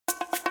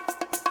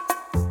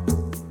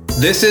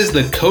This is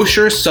the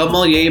Kosher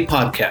Sommelier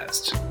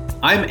Podcast.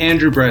 I'm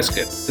Andrew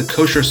Breskin, the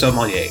Kosher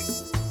Sommelier.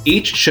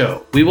 Each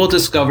show, we will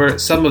discover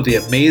some of the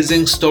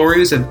amazing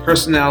stories and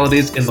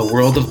personalities in the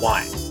world of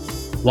wine.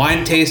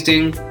 Wine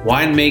tasting,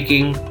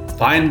 winemaking,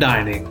 fine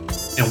dining,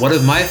 and one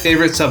of my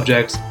favorite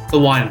subjects, the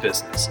wine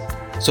business.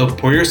 So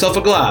pour yourself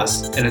a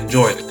glass and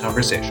enjoy the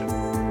conversation.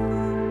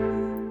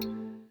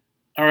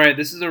 All right,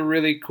 this is a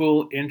really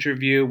cool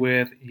interview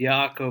with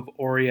Yaakov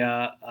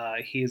Oria.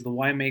 He is the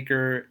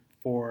winemaker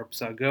for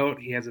Psagot.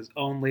 He has his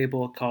own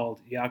label called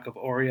Yaakov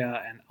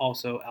Oria and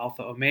also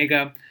Alpha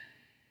Omega.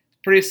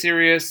 Pretty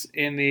serious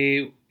in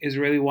the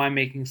Israeli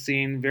winemaking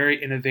scene,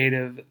 very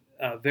innovative,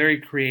 very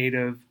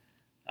creative,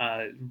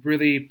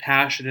 really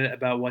passionate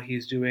about what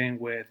he's doing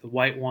with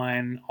white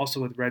wine,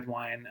 also with red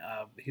wine.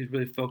 He's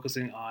really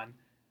focusing on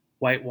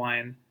white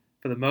wine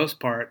for the most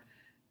part,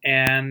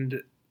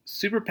 and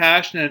super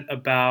passionate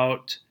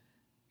about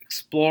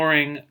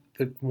exploring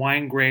the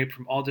wine grape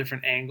from all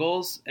different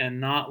angles and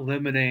not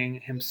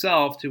limiting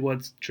himself to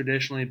what's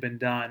traditionally been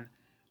done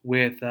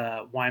with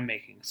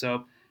winemaking.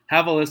 So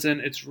have a listen.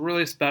 It's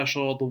really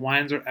special. The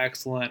wines are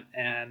excellent,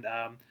 and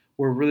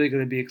we're really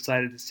going to be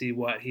excited to see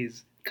what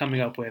he's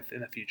coming up with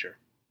in the future.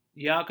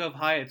 Yaakov,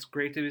 hi. It's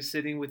great to be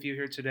sitting with you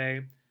here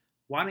today.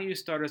 Why don't you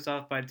start us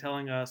off by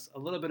telling us a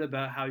little bit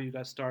about how you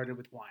got started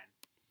with wine?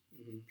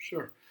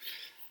 Sure.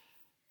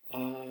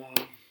 I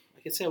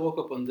can say I woke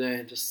up one day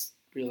and just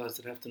realized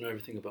that I have to know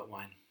everything about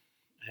wine.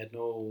 I had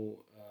no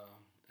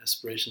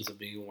aspirations of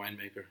being a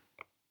winemaker.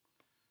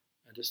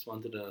 I just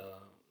wanted to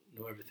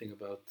know everything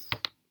about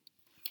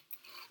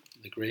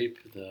the grape,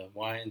 the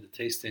wine, the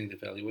tasting, the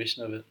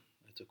evaluation of it.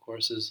 I took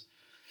courses.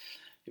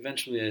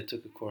 Eventually, I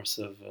took a course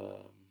of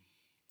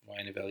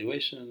wine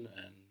evaluation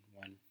and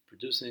wine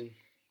producing,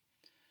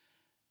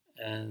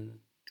 and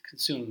it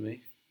consumed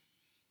me.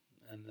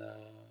 And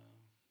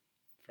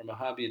from a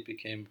hobby, it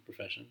became a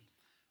profession.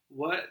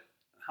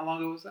 How long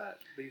ago was that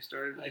you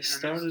started? I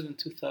started in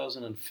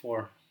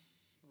 2004.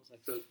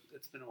 So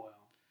it's been a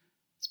while.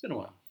 It's been a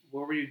while.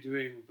 What were you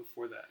doing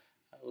before that?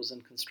 I was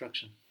in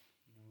construction.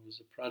 I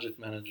was a project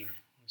manager.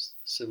 I was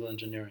civil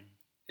engineering.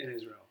 In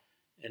Israel?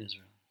 In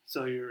Israel.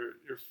 So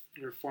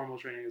your formal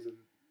training is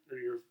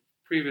your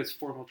previous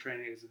formal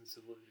training is in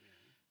civil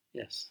engineering?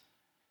 Yes.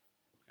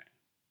 Okay.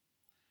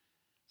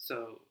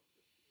 So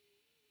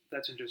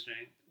that's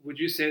interesting. Would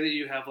you say that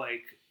you have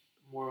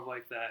more of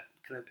that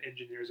kind of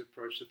engineer's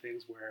approach to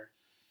things where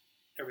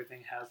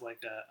everything has a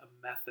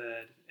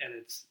method and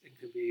it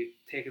can be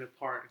taken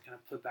apart and kind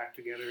of put back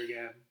together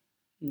again?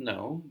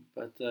 No,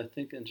 but I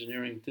think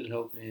engineering did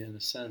help me in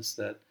a sense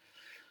that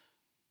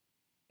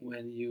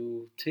when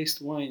you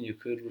taste wine, you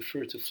could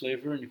refer to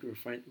flavor and you could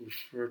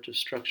refer to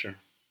structure.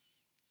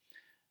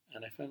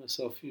 And I find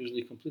myself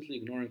usually completely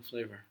ignoring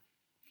flavor.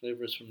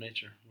 Flavor is from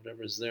nature.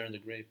 Whatever is there in the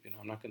grape,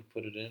 I'm not going to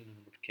put it in,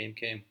 and what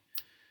came.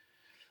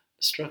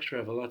 Structure I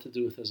have a lot to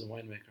do with as a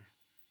winemaker.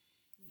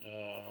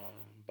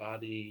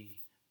 Body,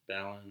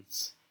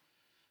 balance,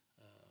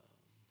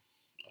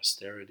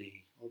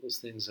 austerity, all those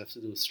things have to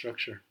do with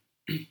structure.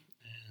 And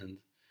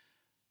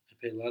I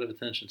pay a lot of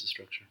attention to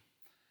structure.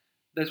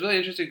 That's really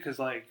interesting because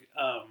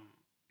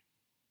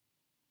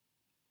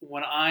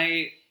when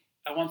I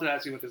wanted to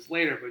ask you about this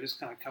later, but just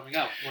kind of coming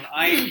up, when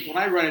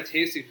I write a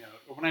tasting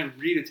note or when I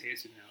read a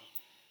tasting note,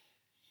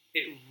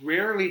 it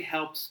rarely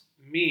helps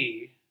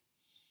me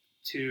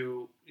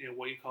to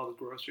what you call the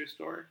grocery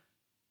store.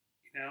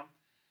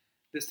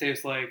 This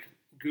tastes like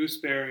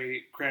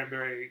gooseberry,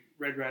 cranberry,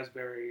 red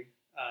raspberry,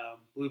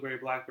 blueberry,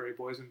 blackberry,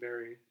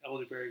 boysenberry,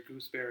 elderberry,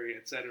 gooseberry,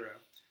 etc.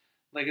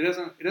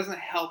 It doesn't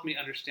help me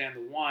understand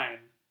the wine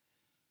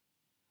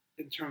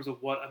in terms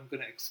of what I'm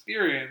going to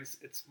experience.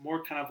 It's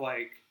more kind of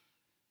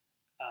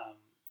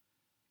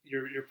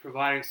you're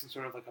providing some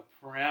sort of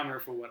a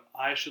parameter for what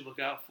I should look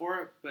out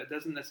for, but it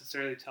doesn't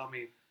necessarily tell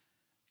me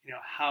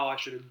how I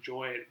should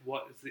enjoy it.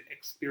 What is the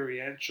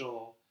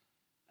experiential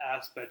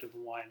aspect of the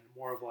wine?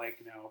 More of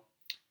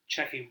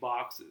checking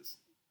boxes.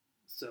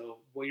 So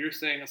what you're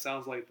saying, it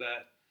sounds like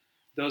that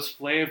those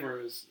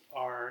flavors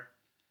are,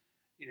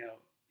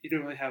 you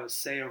don't really have a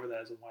say over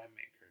that as a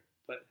winemaker,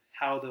 but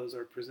how those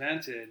are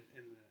presented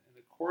in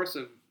the course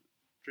of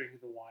drinking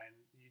the wine,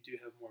 you do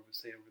have more of a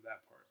say over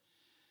that part.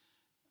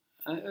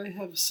 I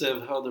have a say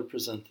of how they're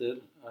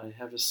presented. I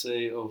have a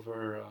say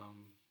over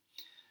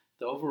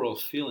the overall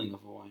feeling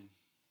of a wine.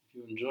 If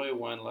you enjoy a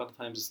wine, a lot of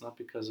times it's not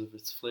because of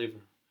its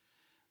flavor.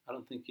 I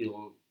don't think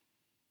you'll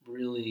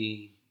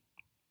really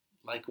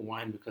like a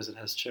wine because it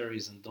has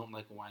cherries and don't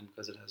like a wine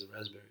because it has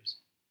raspberries.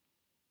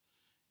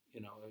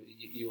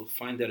 You'll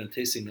find that in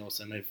tasting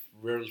notes, and I've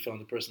rarely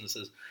found a person that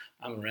says,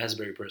 I'm a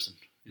raspberry person.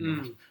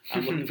 I'm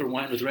looking for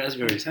wine with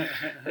raspberries.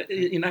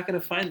 You're not going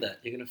to find that.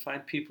 You're going to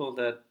find people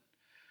that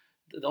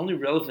the only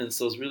relevance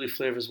those really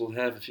flavors will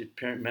have if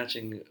you're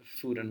matching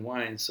food and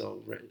wine.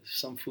 So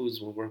some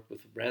foods will work with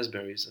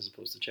raspberries as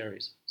opposed to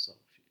cherries. So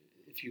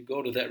if you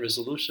go to that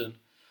resolution,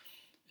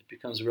 it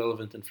becomes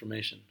relevant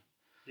information.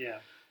 Yeah.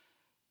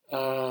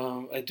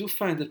 I do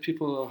find that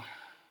people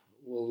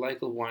will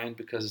like a wine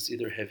because it's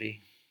either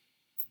heavy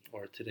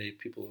or today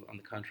people, on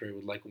the contrary,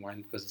 would like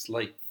wine because it's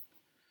light.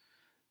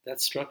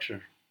 That's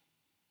structure.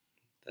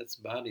 That's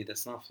body.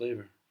 That's not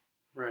flavor.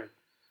 Right.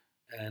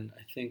 And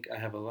I think I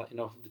have a lot.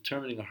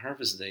 Determining a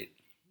harvest date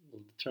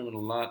will determine a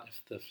lot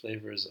if the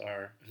flavors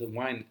are, if the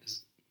wine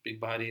is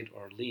big-bodied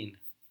or lean.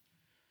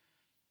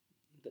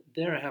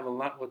 There, I have a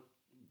lot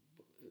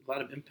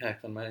of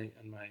impact on my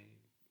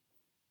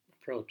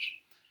approach.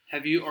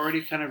 Have you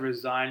already kind of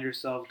resigned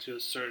yourself to a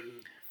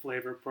certain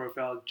flavor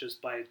profile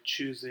just by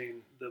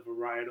choosing the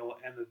varietal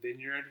and the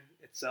vineyard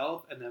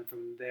itself, and then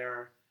from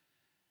there,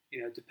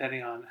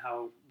 depending on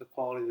how the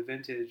quality of the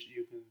vintage,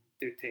 you can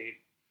dictate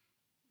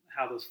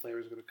how those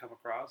flavors are going to come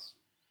across?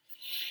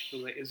 So,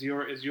 like, is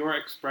your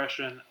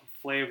expression of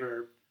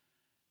flavor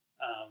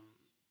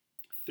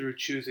through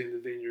choosing the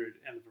vineyard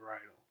and the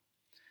varietal?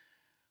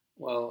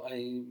 Well,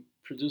 I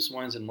produce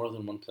wines in more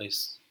than one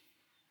place,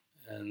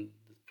 and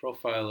the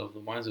profile of the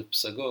wines of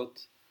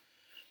Psagot,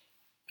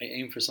 I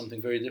aim for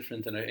something very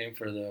different than I aim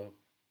for the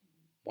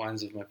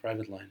wines of my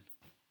private line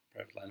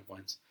of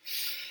wines.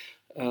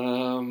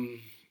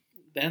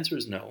 The answer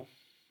is no.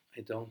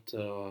 I don't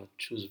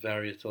choose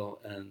varietal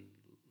and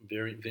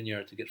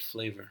vineyard to get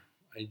flavor.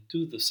 I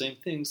do the same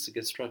things to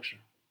get structure.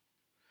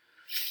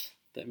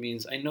 That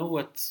means I know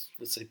what,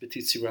 let's say,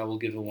 Petit Syrah will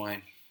give a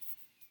wine.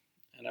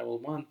 And I will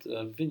want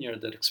a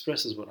vineyard that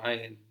expresses what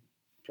I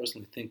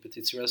personally think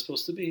Petit Syrah is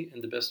supposed to be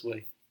in the best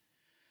way.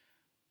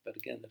 But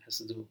again, that has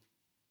to do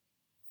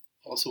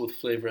also with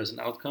flavor as an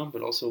outcome,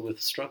 but also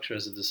with structure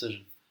as a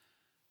decision.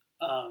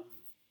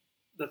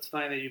 That's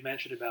funny that you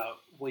mentioned about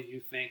what you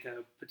think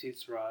a Petit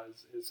Syrah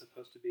is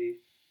supposed to be.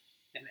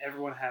 And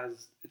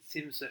it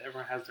seems that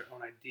everyone has their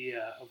own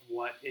idea of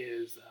what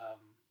is,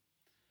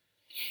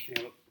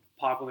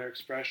 popular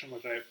expression,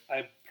 which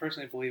I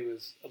personally believe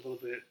is a little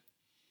bit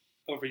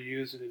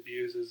overused and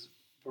abused as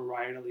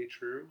varietally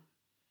true.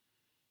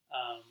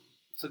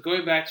 So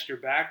going back to your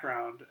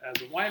background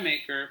as a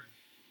winemaker,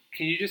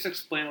 can you just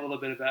explain a little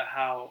bit about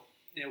how,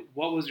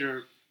 what was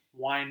your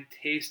wine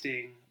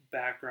tasting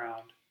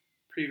background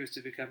previous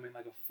to becoming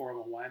like a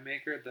formal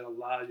winemaker that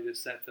allowed you to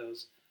set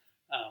those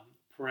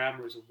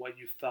parameters of what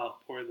you felt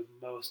were the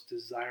most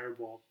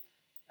desirable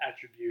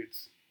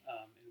attributes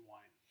in wine?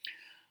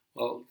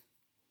 Well,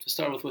 to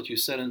start with what you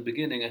said in the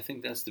beginning, I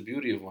think that's the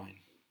beauty of wine,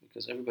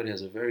 because everybody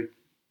has a very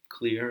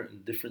clear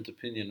and different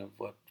opinion of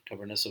what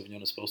Cabernet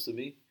Sauvignon is supposed to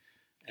be,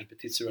 and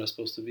Petit Syrah is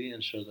supposed to be,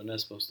 and Chardonnay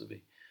is supposed to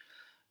be.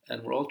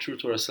 And we're all true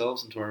to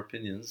ourselves and to our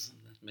opinions, and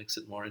that makes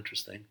it more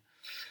interesting.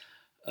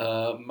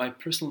 My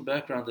personal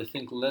background, I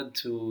think, led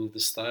to the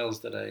styles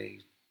that I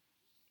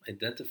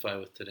identify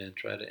with today and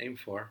try to aim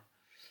for.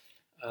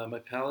 My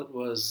palate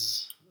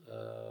was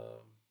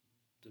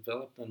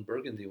developed on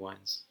Burgundy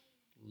wines,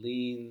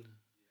 lean,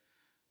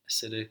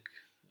 acidic,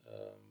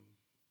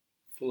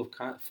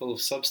 full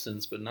of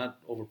substance, but not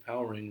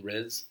overpowering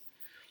reds,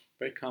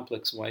 very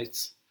complex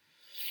whites.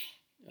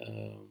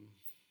 It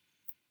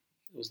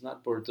was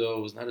not Bordeaux,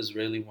 it was not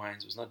Israeli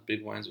wines, it was not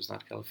big wines, it was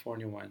not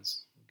California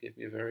wines. It gave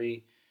me a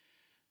very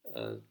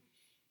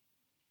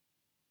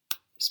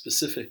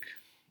specific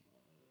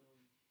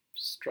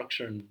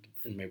structure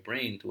in my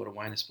brain to what a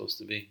wine is supposed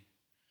to be.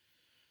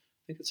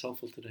 I think it's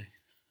helpful today.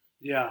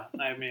 Yeah,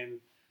 I mean,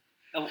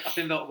 I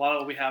think that a lot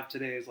of what we have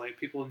today is like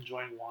people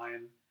enjoying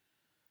wine,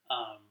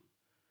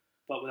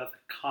 but without the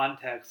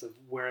context of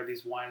where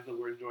these wines that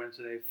we're enjoying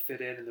today fit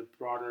in the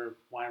broader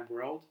wine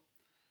world.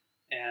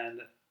 And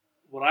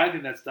what I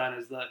think that's done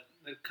is that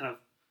it kind of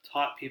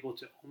taught people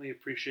to only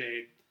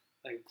appreciate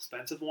like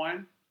expensive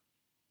wine.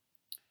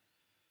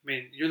 I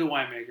mean, you're the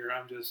winemaker.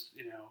 I'm just,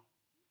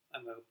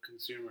 I'm a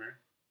consumer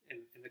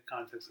in the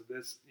context of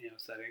this,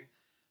 setting.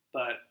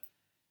 But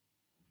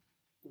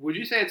would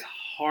you say it's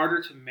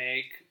harder to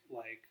make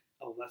like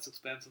a less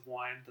expensive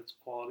wine that's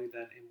quality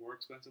than a more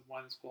expensive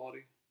wine that's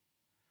quality?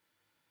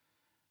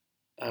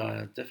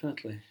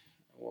 Definitely.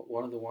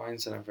 One of the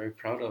wines that I'm very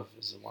proud of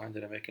is a wine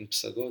that I make in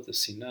Psagot, the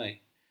Sinai,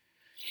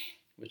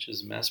 which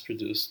is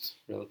mass-produced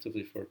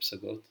relatively for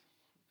Psagot.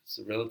 It's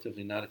a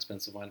relatively not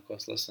expensive wine. It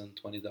costs less than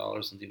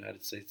 $20 in the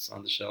United States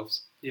on the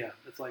shelves. Yeah,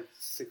 it's like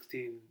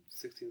 $16,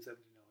 $17.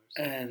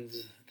 And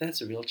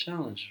that's a real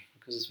challenge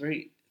because it's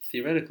very,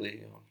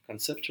 theoretically,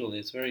 conceptually,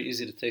 it's very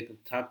easy to take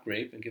the top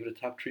grape and give it a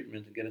top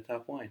treatment and get a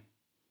top wine.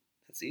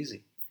 That's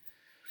easy.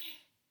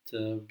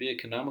 To be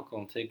economical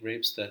and take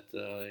grapes that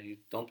you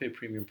don't pay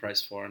premium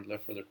price for and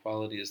therefore their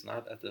quality is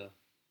not at the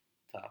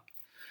top,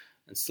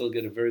 and still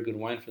get a very good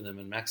wine for them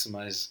and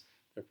maximize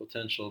their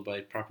potential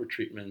by proper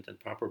treatment and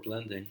proper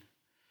blending,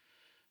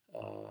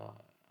 I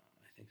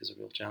think is a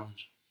real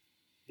challenge.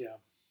 Yeah,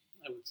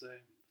 I would say.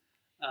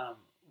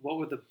 What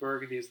were the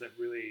Burgundies that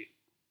really,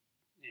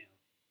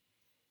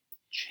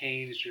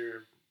 changed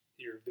your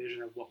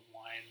vision of what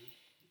wine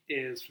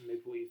is from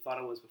maybe what you thought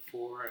it was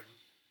before, and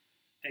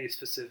any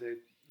specific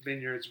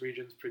vineyards,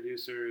 regions,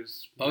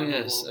 producers? Oh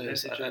yes,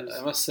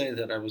 I must say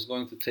that I was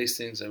going to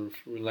tastings. I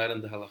relied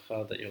on the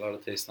halakha that you're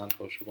allowed to taste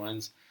non-kosher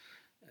wines,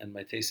 and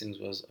my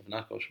tastings was of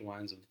not kosher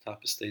wines of the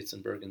top estates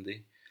in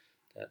Burgundy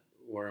that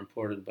were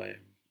imported by an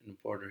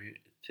importer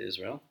to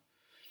Israel.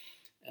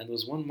 And there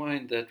was one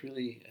wine that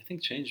really, I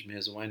think, changed me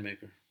as a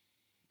winemaker,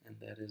 and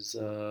that is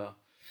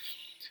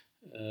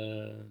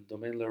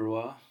Domaine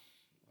Leroy,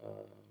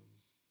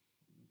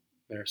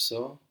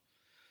 Meursault,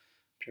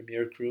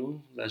 Premier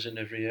Cru, La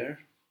Genévrière,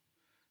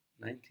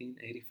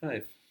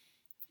 1985.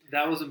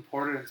 That was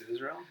imported into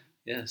Israel?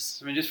 Yes.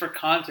 I mean, just for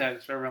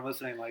context, for everyone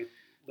listening, like,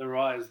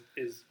 Leroy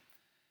is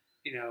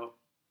you know,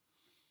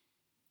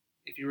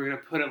 if you were going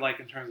to put it like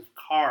in terms of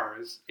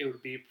cars, it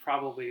would be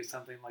probably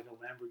something like a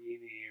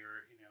Lamborghini,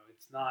 or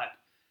it's not.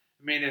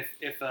 I mean,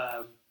 if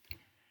a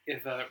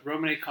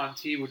Romane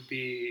Conti would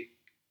be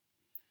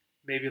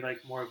maybe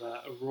like more of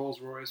a Rolls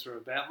Royce or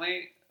a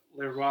Bentley,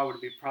 Leroy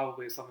would be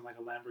probably something like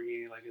a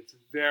Lamborghini. Like, it's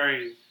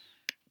very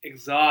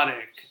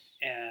exotic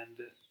and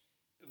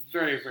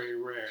very, very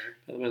rare.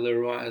 By the way,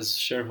 Leroy has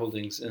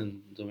shareholdings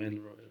in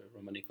Domaine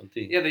Romane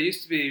Conti. Yeah, they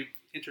used to be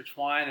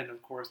intertwined, and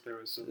of course there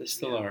was some. They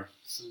still are.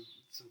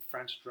 Some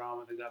French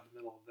drama that got in the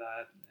middle of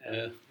that.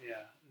 And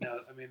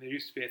no, I mean, there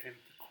used to be, I think,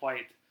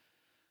 quite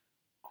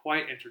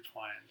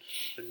intertwined,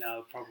 but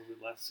now probably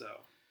less so.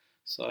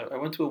 So I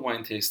went to a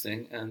wine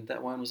tasting, and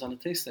that wine was on a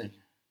tasting,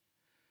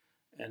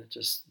 and it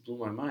just blew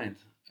my mind.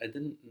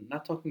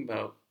 Not talking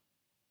about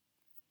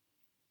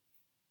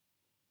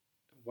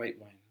white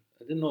wine.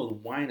 I didn't know the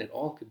wine at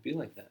all could be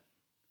like that.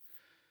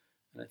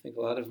 And I think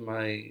a lot of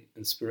my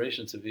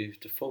inspiration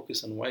to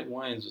focus on white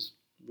wines was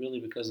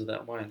really because of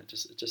that wine. It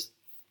just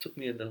took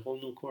me in a whole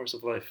new course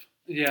of life.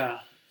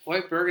 Yeah,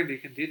 white Burgundy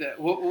can do that.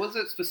 What was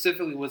it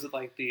specifically? Was it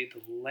like the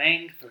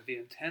length, or the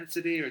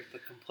intensity, or the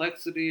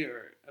complexity?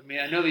 Or, I mean,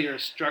 I know that you're a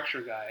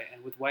structure guy,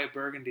 and with white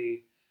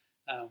Burgundy,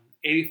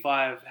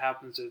 85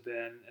 happens to have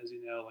been, as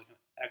you know, like an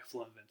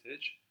excellent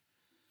vintage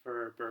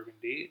for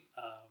Burgundy.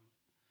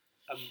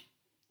 I'm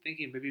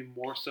thinking maybe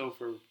more so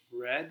for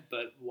red,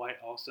 but white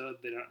also.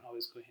 They don't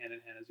always go hand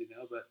in hand, as you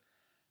know. But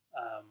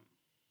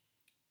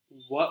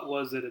what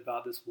was it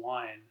about this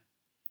wine?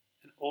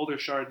 An older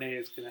Chardonnay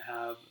is going to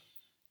have,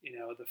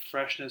 the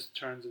freshness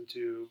turns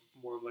into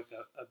more of like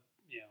a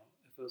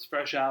if it was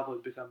fresh apple, it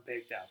would become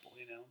baked apple,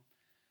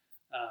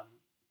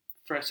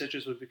 fresh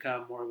citrus would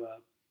become more of a,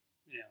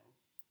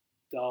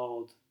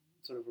 dulled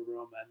sort of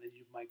aroma, and then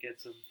you might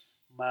get some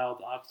mild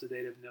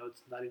oxidative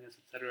notes, nuttiness,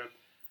 etc.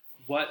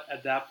 What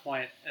at that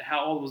point, and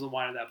how old was the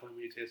wine at that point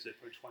when you tasted it?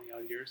 For 20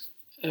 odd years?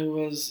 It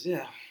was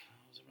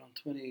around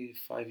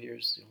 25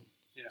 years old,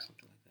 something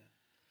like that.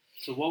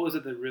 So what was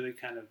it that really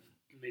kind of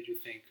made you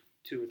think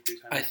 2 or 3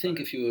 times? I think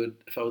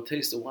if I would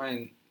taste a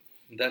wine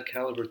that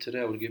caliber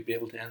today, I would be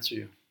able to answer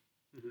you.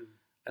 Mm-hmm.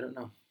 I don't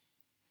know.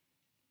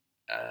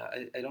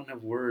 I don't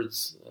have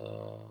words.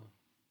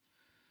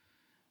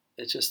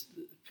 It just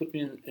put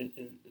me in.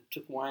 It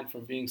took wine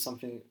from being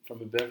something,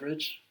 from a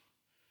beverage,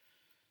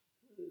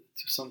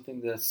 to something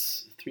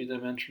that's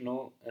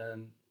 3-dimensional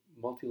and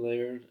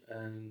multi-layered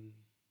and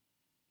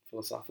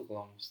philosophical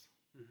almost.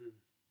 Mm-hmm.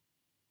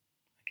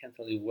 I can't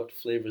tell you what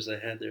flavors I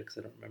had there because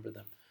I don't remember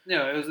them.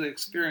 No, it was an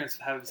experience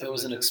of having something. It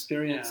was an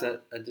experience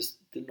that I just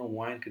didn't know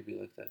wine could be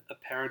like that. A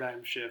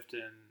paradigm shift in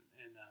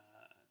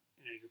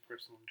your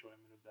personal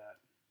enjoyment of that.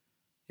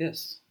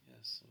 Yes.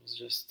 It was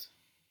just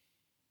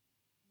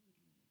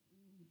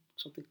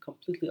something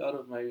completely out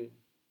of my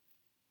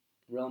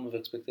realm of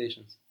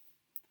expectations.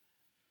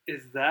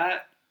 Is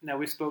that, now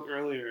we spoke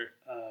earlier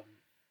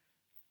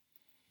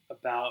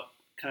about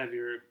kind of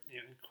your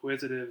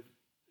inquisitive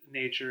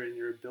nature and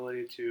your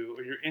ability to,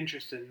 or your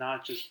interest in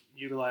not just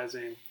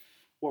utilizing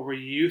what we're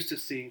used to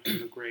seeing from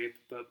the grape,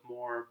 but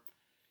more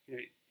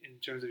in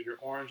terms of your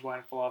orange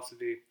wine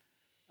philosophy,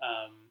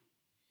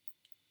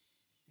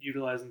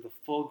 utilizing the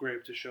full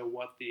grape to show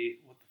what the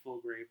full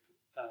grape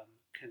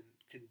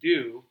can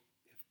do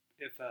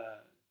if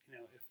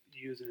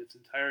used in its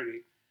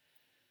entirety.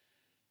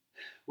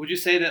 Would you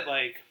say that,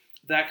 like,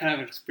 that kind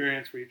of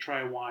experience where you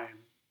try wine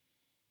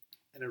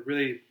and it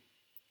really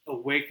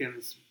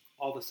awakens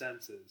all the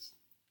senses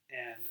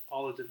and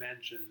all the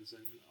dimensions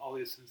and all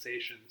these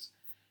sensations,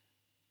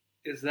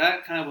 is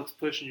that kind of what's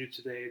pushing you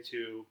today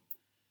to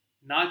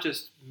not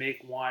just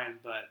make wine,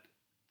 but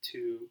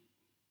to,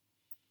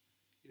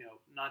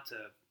 not to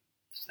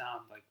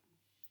sound like,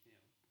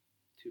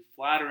 too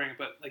flattering,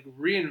 but like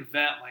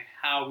reinvent like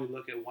how we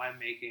look at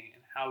winemaking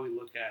and how we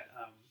look at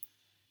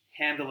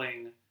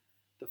handling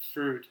the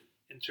fruit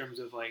in terms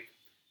of like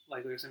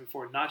I was saying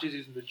before, not just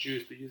using the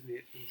juice, but using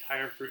the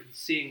entire fruit and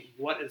seeing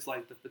what is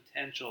like the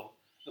potential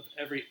of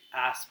every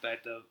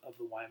aspect of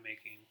the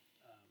winemaking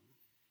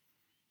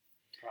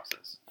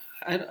process.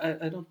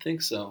 I don't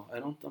think so.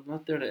 I'm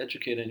not there to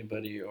educate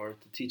anybody or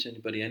to teach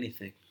anybody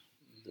anything.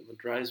 What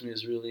drives me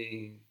is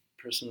really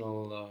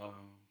personal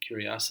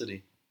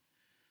curiosity.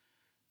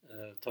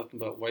 Talking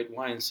about white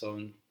wine, so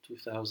in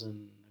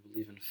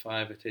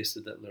 2005, I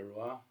tasted that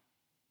Leroy.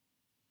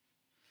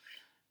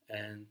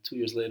 And 2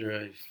 years later,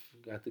 I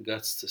got the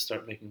guts to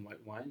start making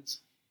white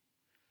wines.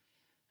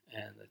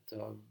 And I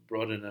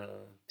brought in a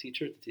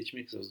teacher to teach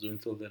me because I was doing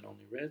till then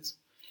only reds.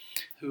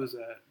 Who was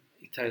that?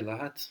 Itai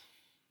Lahat.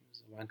 He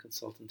was a wine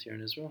consultant here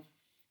in Israel.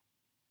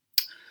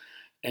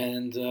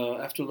 And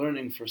after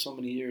learning for so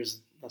many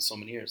years, not so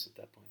many years at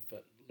that point,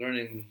 but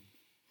learning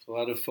with a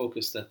lot of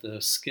focus that the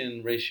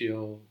skin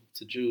ratio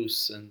to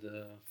juice and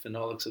the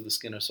phenolics of the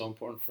skin are so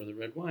important for the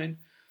red wine,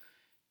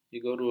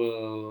 you go to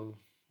a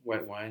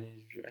white wine,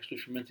 and you're actually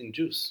fermenting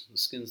juice. The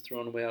skin's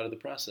thrown away out of the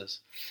process.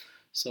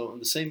 So in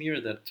the same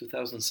year, that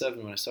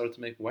 2007, when I started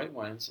to make white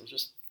wines, it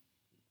just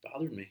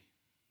bothered me.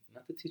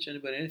 Not to teach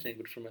anybody anything,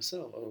 but for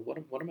myself.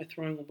 What am I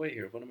throwing away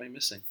here? What am I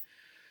missing?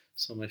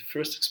 So my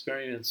first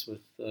experience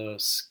with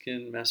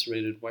skin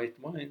macerated white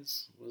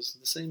wines was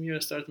the same year I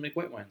started to make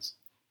white wines.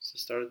 So I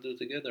started to do it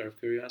together out of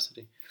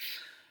curiosity.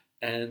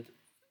 And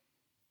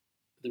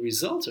the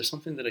results are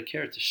something that I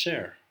care to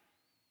share.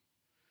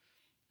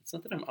 It's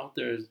not that I'm out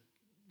there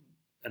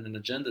on an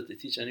agenda to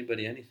teach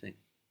anybody anything,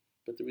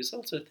 but the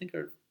results I think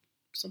are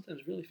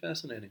sometimes really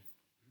fascinating.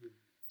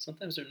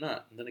 Sometimes they're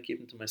not, and then I keep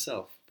them to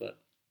myself, but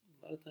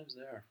a lot of times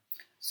they are.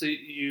 So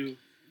you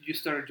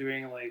started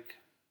doing like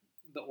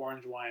the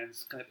orange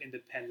wines kind of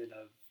independent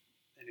of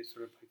any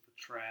sort of like the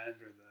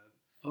trend or the...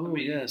 Oh,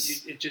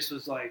 yes. It just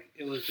was like,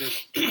 it was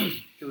just,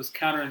 it was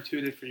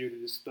counterintuitive for you to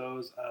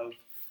dispose of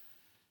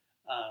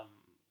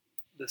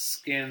the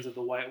skins of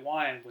the white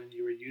wine when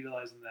you were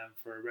utilizing them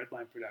for red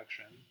wine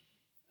production.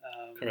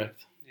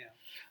 Correct. Yeah.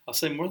 I'll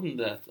say more than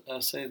that.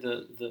 I'll say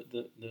the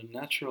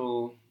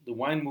natural, the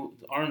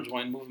orange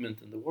wine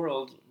movement in the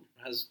world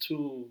has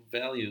two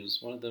values.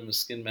 One of them is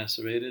skin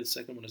macerated. The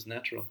second one is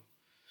natural.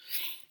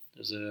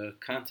 There's a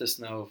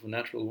contest now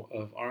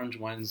of orange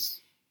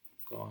wines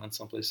going on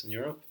someplace in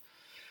Europe,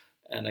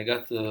 and I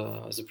got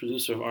as a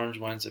producer of orange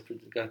wines, I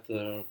got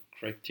the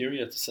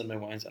criteria to send my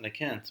wines, and I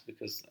can't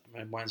because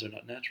my wines are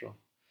not natural.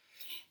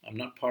 I'm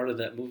not part of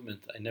that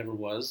movement. I never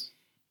was.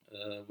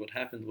 What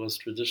happened was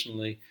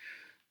traditionally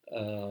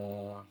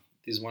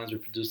these wines were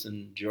produced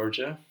in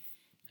Georgia,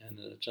 and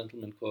a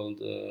gentleman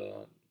called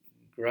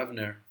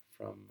Gravner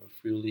from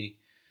Friuli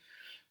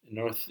in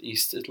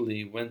northeast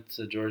Italy went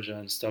to Georgia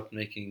and started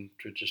making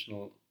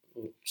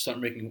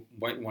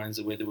white wines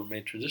the way they were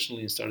made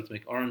traditionally and started to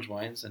make orange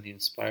wines, and he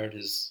inspired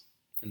his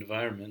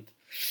environment.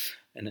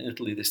 And in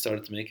Italy they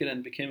started to make it and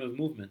it became a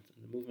movement.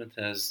 And the movement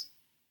has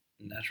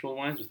natural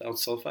wines without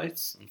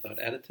sulfites and without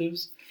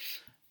additives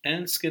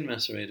and skin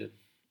macerated.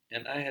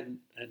 And I had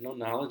no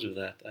knowledge of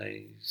that.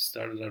 I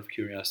started out of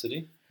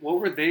curiosity. What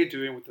were they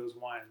doing with those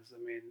wines? I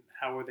mean,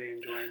 how were they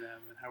enjoying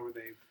them and how were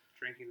they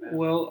drinking them?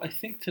 Well, I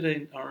think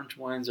today orange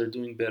wines are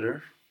doing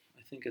better.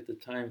 I think at the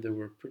time they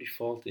were pretty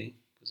faulty,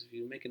 because if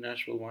you make a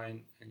natural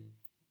wine and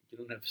you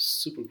don't have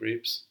super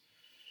grapes,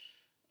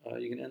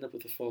 you can end up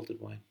with a faulted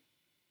wine.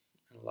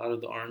 And a lot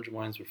of the orange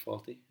wines were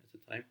faulty at the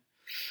time.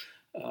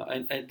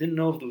 I didn't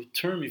know of the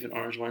term even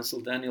orange wine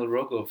until Daniel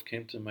Rogov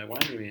came to my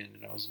winery,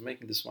 and I was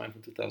making this wine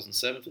from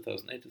 2007,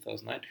 2008,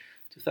 2009.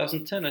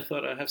 2010, I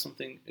thought I'd have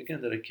something,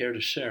 again, that I care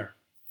to share.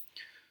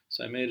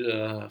 So I made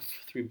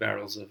 3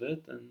 barrels of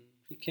it, and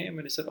he came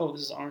and he said, oh,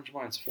 this is orange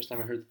wine. It's the first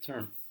time I heard the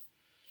term.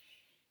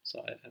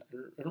 So I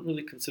don't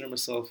really consider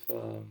myself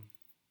an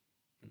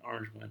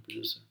orange wine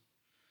producer.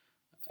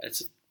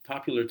 It's a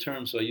popular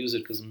term, so I use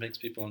it because it makes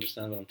people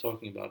understand what I'm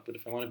talking about. But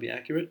if I want to be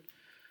accurate,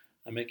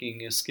 I'm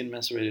making skin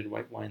macerated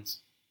white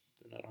wines.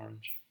 They're not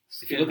orange.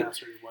 Skin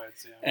macerated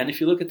whites, yeah. And if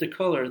you look at the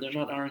color, they're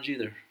not orange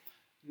either.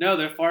 No,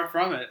 they're far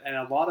from it. And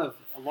a lot of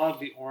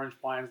the orange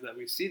wines that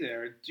we see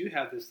there do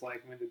have this,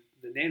 like, I mean,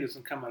 the name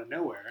doesn't come out of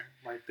nowhere.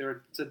 Like,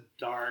 it's a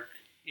dark,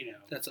 you know.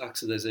 That's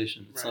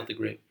oxidization. It's not the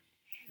grape.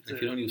 If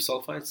you don't use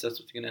sulfites,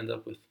 that's what you're going to end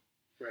up with.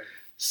 Right.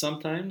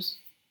 Sometimes,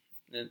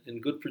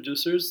 in good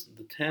producers,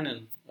 the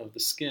tannin of the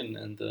skin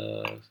and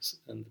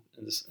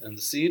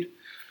the seed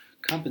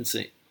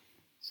compensate.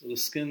 So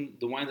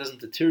the wine doesn't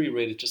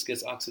deteriorate; it just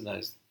gets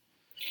oxidized.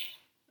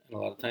 And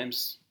a lot of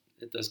times,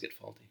 it does get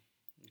faulty.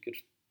 You could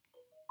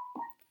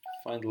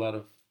find a lot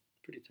of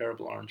pretty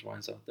terrible orange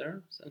wines out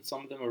there, and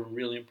some of them are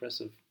really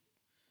impressive,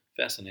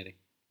 fascinating.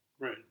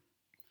 Right.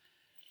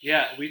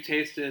 Yeah, we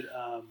tasted.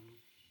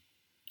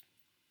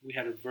 We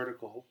had a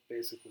vertical,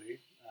 basically.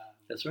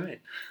 That's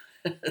right.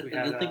 We had,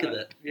 I didn't think of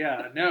that.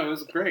 Yeah, no, it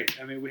was great.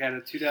 I mean, we had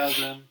a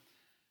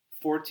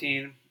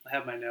 2014. I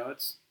have my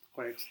notes.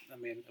 I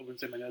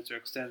wouldn't say my notes are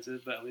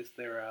extensive, but at least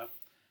they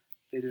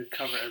did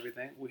cover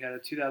everything. We had a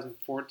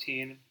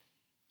 2014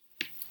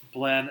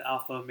 blend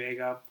Alpha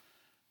Omega,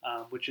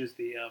 which is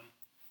the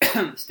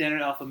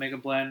standard Alpha Omega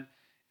blend.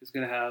 Is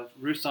going to have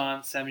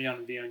Roussanne, Semillon,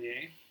 and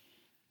Viognier,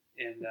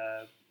 and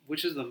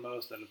which is the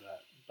most out of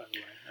that? By the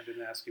way, I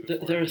didn't ask you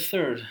before. They're a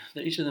third.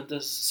 Each of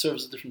them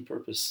serves a different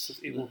purpose.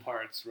 Just equal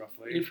parts,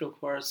 roughly. Equal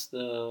parts.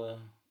 The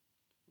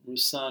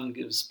Roussanne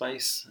gives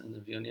spice, and the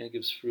Viognier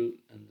gives fruit,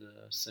 and the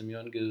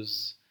Semillon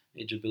gives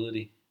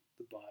ageability.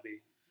 The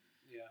body,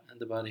 yeah. And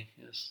the body,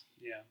 yes.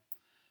 Yeah.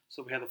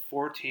 So we had a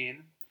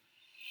 14,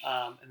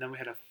 and then we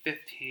had a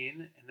 15,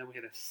 and then we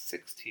had a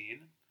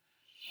 16.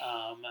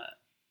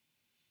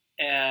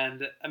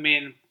 And, I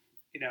mean,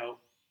 you know,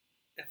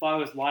 if I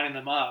was lining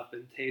them up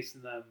and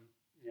tasting them,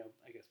 you know,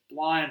 I guess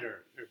blind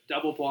or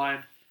double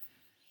blind,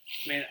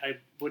 I mean, I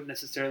wouldn't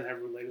necessarily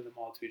have related them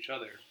all to each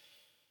other.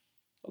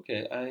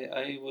 Okay,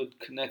 I would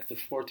connect the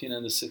 14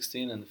 and the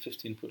 16 and the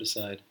 15 put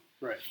aside.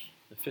 Right.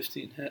 The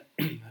 15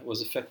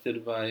 was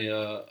affected by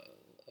a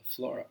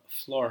flora,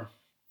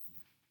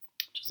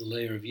 which is a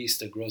layer of yeast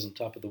that grows on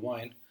top of the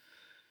wine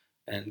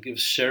and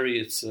gives sherry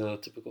its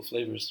typical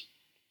flavors.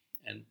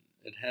 And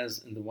it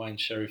has in the wine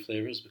sherry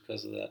flavors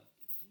because of that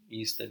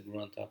yeast that grew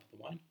on top of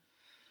the wine.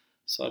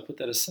 So I put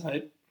that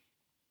aside.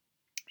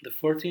 The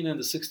 14 and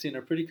the 16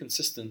 are pretty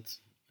consistent,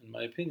 in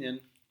my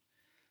opinion.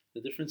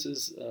 The difference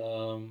is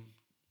the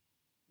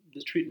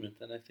treatment,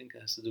 and I think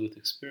it has to do with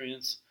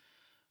experience.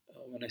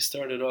 When I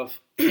started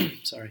off,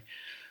 sorry,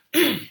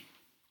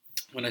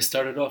 when I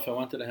started off, I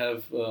wanted to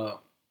have a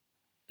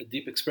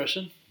deep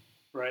expression.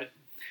 Right.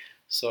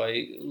 So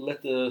I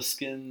let the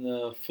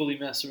skin fully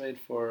macerate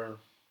for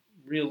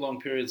real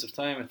long periods of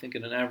time. I think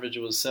in an average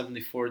it was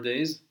 74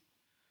 days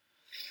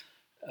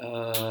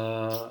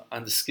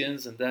on the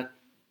skins, and that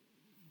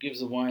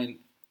gives the wine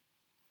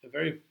a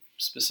very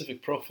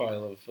specific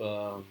profile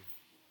of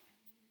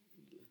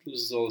it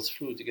loses all its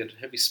fruit. You get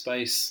heavy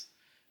spice,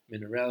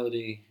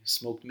 minerality,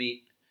 smoked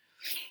meat.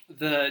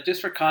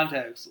 Just for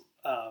context,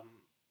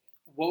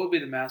 what would be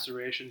the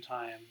maceration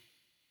time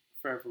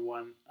for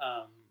everyone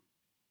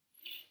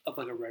of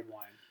like a red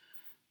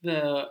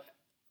wine?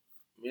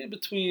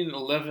 Between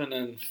 11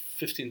 and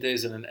 15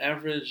 days in an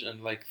average,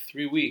 and like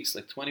 3 weeks,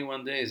 like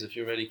 21 days if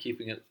you're already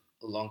keeping it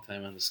a long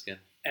time on the skin.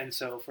 And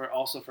so for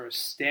a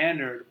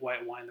standard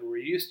white wine that we're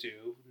used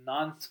to,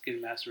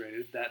 non-skin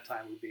macerated, that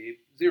time would be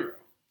 0,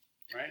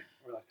 right?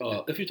 Or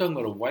like if you're talking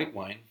about a white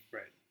wine,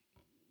 right,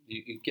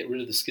 you get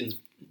rid of the skins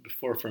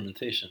before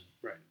fermentation.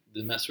 Right.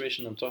 The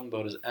maceration I'm talking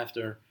about is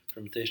after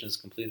fermentation is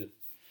completed.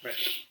 Right.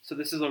 So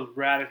this is a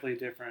radically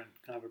different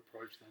kind of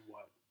approach than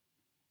what?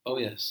 Oh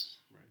yes,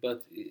 right.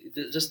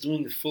 But just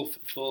doing the full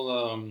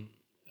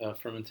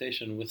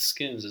fermentation with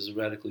skins is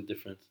radically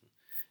different.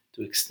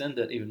 To extend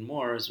that even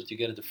more is what you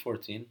get at the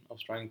 14. I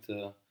was trying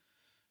to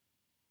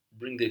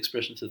bring the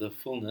expression to the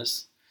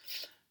fullness,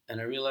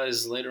 and I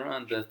realized later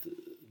on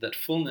that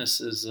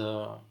fullness is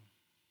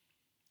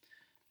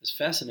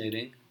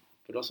fascinating,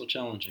 but also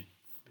challenging,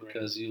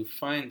 because you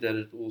find that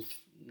it will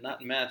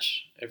not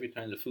match every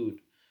kind of food.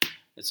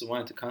 It's a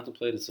wine to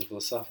contemplate. It's a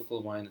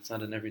philosophical wine. It's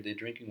not an everyday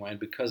drinking wine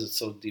because it's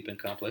so deep and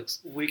complex.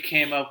 We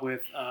came up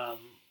with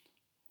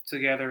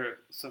together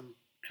some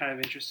kind of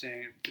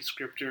interesting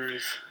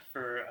descriptors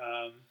for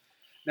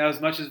now. As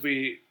much as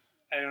I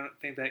don't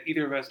think that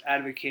either of us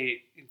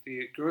advocate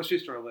the grocery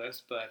store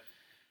list, but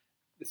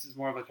this is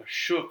more of like a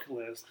shook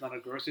list, not a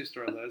grocery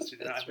store list. I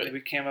think right.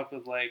 We came up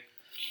with like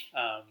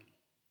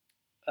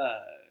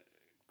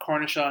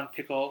Cornichon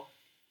pickle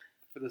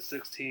for the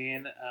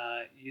 16.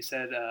 You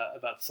said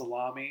about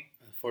salami.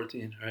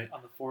 14, right?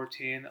 On the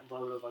 14, a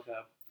little bit of like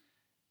I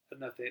don't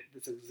know if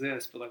this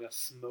exists, but like a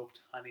smoked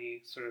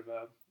honey sort of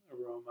a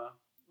aroma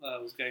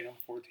was getting on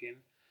the 14.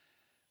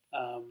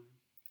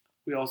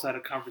 We also had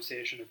a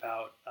conversation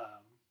about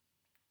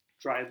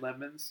dried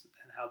lemons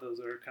and how those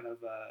are kind of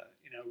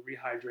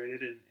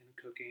rehydrated in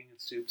cooking and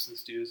soups and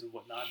stews and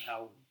whatnot, and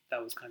how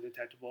that was kind of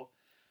detectable.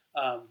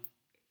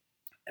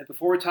 And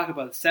before we talk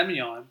about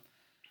Semillon,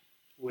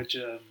 which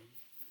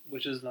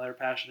is another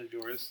passion of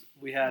yours,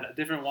 we had a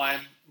different wine,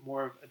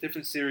 more of a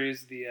different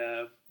series.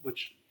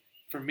 Which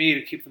for me,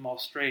 to keep them all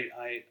straight,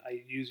 I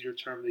use your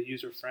term, the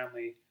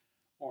user-friendly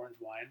orange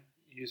wine,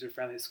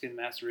 user-friendly skin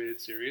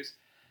macerated series,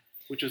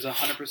 which was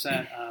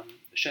 100%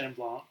 Chenin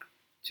Blanc,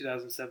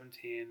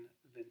 2017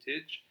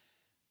 vintage,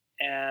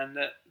 and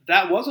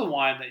that was a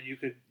wine that you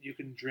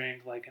can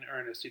drink like in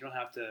earnest. You don't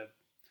have to.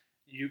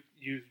 You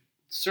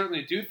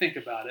certainly do think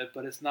about it,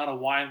 but it's not a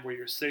wine where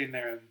you're sitting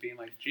there and being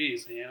like,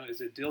 "Geez,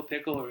 is it dill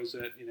pickle or is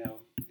it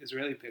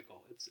Israeli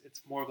pickle?"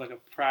 It's more of like a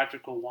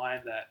practical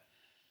wine that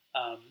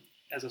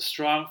has a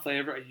strong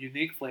flavor, a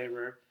unique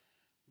flavor,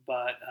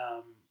 but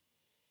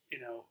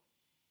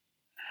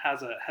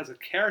has a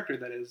character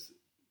that is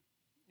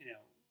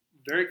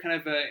very kind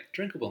of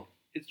drinkable.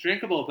 It's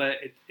drinkable, but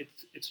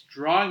it's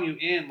drawing you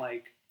in.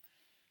 Like,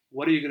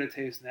 what are you going to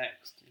taste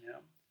next?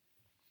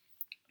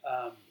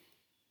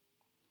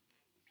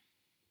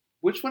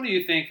 Which one do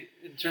you think,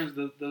 in terms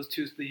of those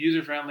two, the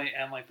user friendly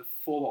and like the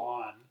full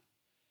on?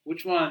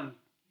 Which one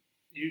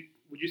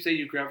would you say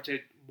you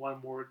gravitate one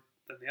more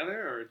than the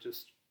other, or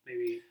just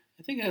maybe?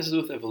 I think it has to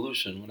do with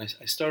evolution. When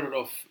I started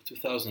off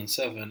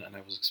 2007 and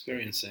I was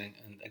experiencing,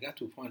 and I got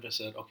to a point where I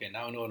said, okay,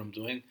 now I know what I'm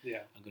doing.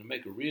 Yeah. I'm going to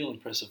make a real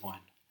impressive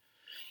wine.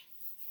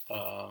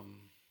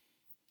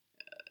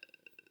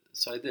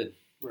 So I did.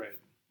 Right.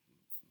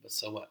 But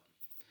so what?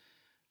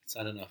 It's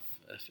not enough.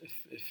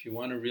 If you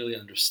want to really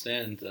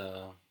understand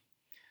the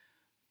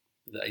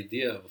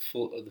idea of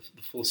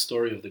the full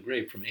story of the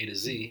grape from A to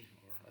Z,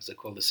 or as I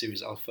call the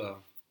series Alpha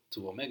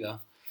to Omega,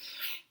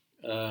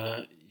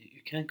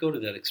 you can't go to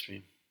that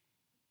extreme.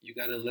 You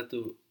got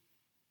to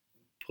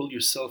pull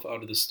yourself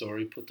out of the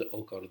story, put the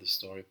oak out of the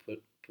story,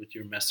 put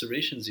your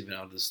macerations even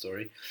out of the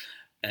story,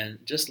 and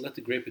just let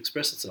the grape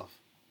express itself.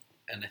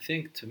 And I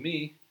think, to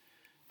me,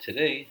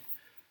 today,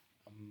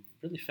 I'm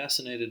really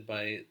fascinated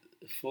by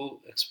the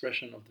full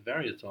expression of the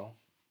varietal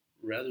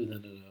rather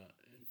than a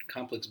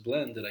complex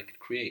blend that I could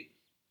create.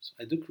 So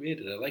I do create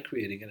it. I like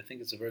creating it. I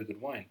think it's a very good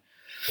wine.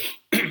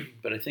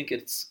 But I think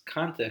its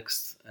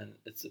context and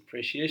its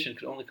appreciation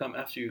could only come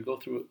after you go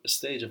through a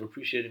stage of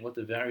appreciating what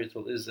the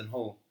varietal is in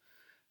whole.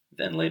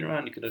 Then later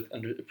on, you could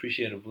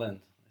appreciate a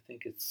blend. I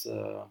think it's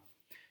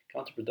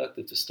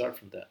counterproductive to start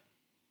from that.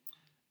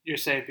 You're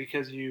saying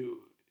because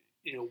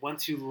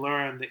once you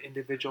learn the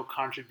individual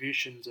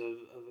contributions of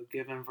a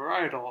given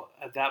varietal,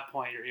 at that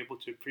point you're able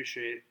to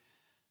appreciate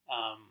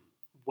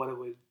what it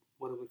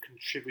would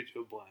contribute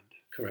to a blend.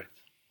 Correct.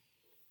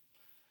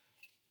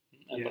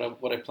 And Yeah.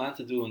 what I plan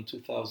to do in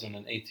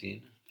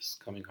 2018, this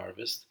coming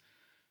harvest,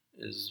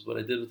 is what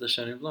I did with the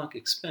Chenin Blanc,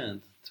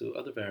 expand to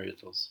other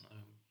varietals.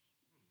 I'm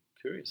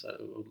curious.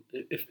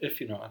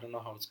 If I don't know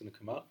how it's going to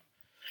come out.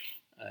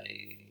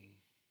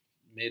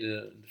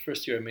 The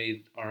first year I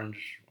made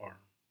orange or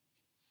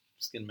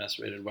skin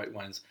macerated white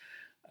wines.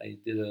 I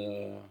did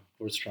a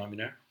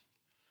Gewürztraminer.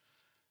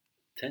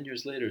 10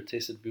 years later, it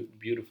tasted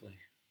beautifully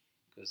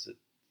because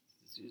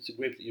it's a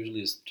grape that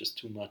usually is just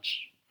too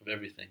much of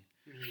everything.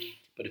 Mm-hmm.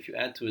 But if you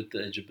add to it the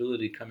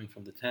ageability coming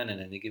from the tannin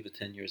and you give it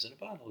 10 years in a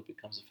bottle, it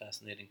becomes a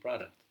fascinating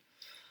product.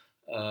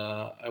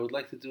 I would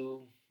like to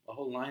do a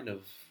whole line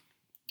of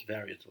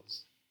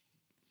varietals,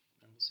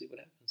 and we'll see what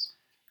happens.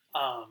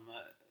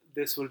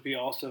 This would be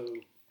also,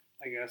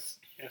 I guess,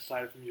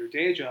 aside from your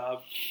day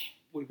job,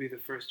 would be the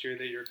first year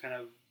that you're kind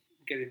of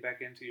getting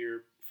back into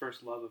your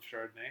first love of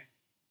Chardonnay.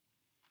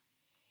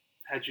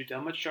 Had you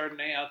done much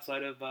Chardonnay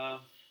outside of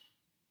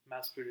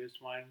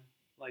mass-produced wine,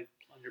 like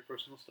on your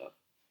personal stuff?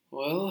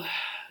 Well,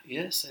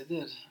 yes, I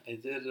did. I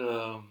did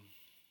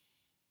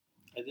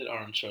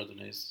orange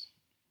Chardonnays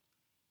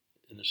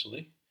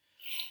initially,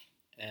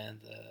 and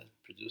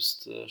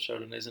produced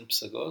Chardonnays in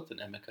Psagot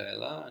and Emek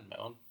Ha'ela and my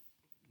own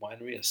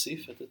winery,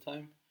 Asif, at the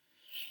time.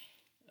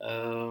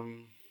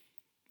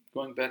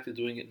 Going back to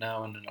doing it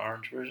now in an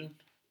orange version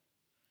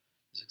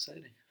is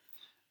exciting.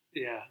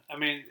 Yeah, I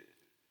mean,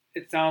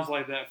 it sounds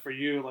like that for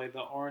you, like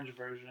the orange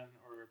version,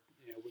 or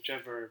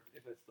whichever,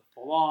 if it's the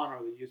full on or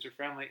the user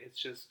friendly,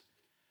 it's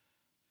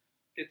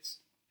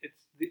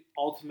the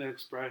ultimate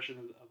expression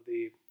of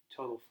the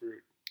total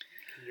fruit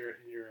in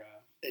your.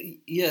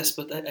 Yes,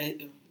 but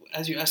I,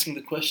 as you're asking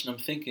the question, I'm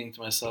thinking to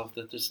myself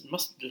that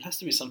there has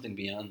to be something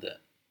beyond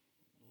that.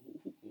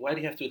 Why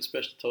do you have to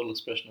express the total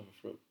expression of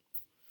a fruit?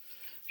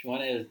 If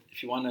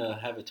you want to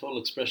have a total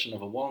expression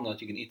of a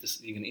walnut, you can eat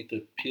this. You can eat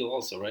the peel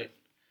also, right?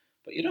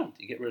 But you don't.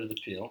 You get rid of the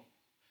peel,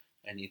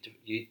 and you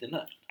eat the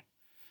nut.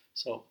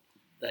 So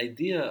the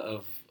idea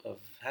of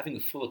having a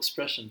full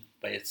expression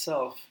by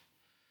itself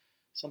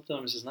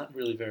sometimes is not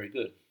really very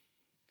good.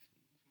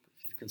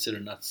 If you consider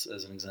nuts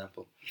as an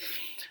example.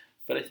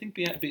 But I think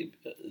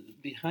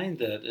behind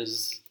that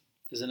is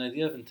an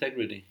idea of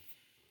integrity.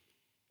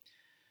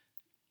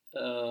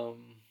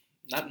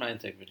 Not my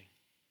integrity.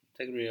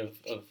 Integrity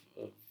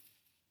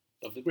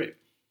of the grape.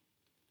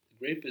 The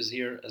grape is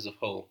here as a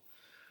whole.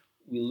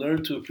 We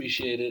learn to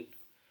appreciate it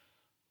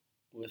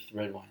with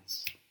red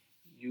wines.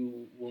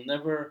 You will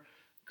never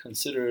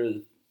consider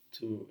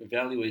to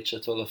evaluate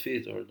Chateau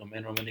Lafite or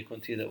Domaine Romanée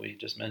Conti that we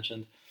just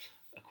mentioned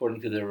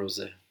according to their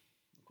rosé,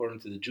 according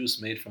to the juice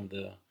made from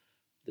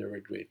their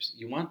red grapes.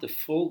 You want the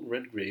full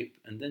red grape,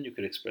 and then you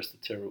could express the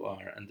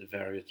terroir and the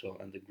varietal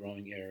and the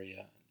growing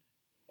area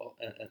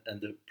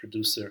and the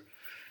producer.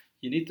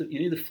 You need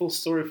the full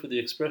story for the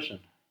expression.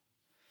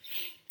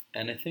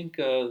 And I think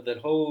that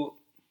whole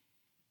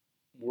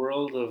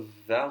world of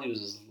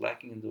values is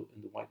lacking in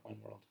the white wine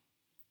world.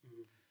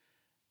 Mm-hmm.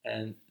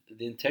 And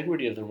the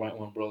integrity of the white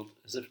wine world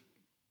is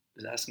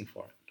asking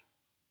for it.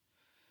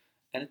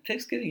 And it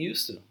takes getting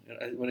used to.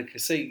 When I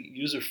say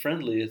user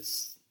friendly, it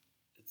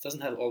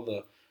doesn't have all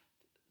the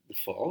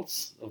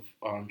faults of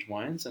orange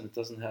wines, and it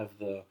doesn't have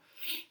the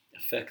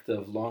effect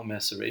of long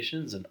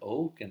macerations and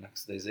oak and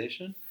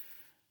oxidization.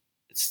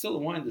 It's still a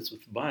wine that's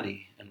with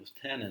body and with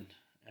tannin,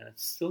 and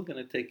it's still going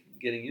to take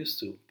getting used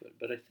to.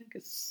 But I think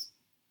it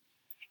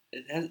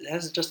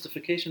has a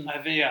justification.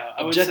 I think, yeah,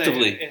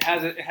 objectively, it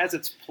has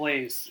its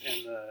place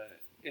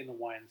in the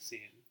wine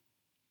scene.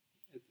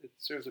 It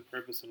serves a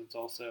purpose, and it's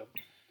also,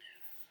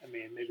 I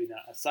mean, maybe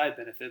not a side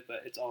benefit,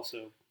 but it's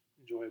also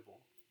enjoyable,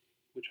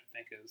 which I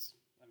think is,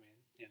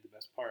 the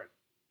best part.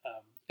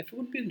 If it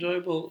wouldn't be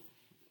enjoyable,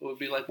 it would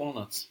be like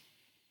walnuts.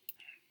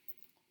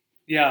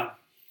 Yeah.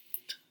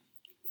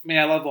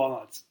 I love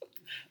walnuts.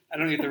 I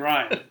don't eat the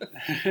rind,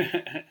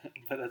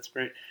 but that's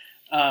great.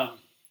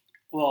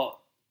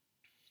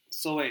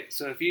 So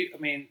if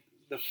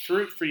the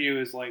fruit for you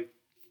is like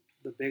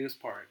the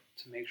biggest part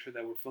to make sure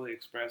that we're fully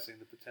expressing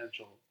the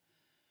potential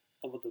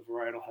of what the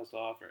varietal has to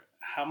offer.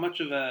 How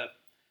much of a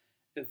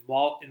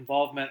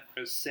involvement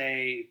or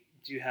say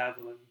do you have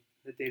in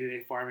the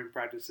day-to-day farming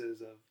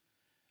practices of,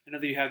 I know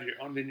that you have your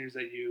own vineyards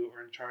that you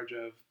are in charge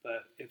of,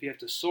 but if you have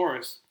to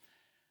source,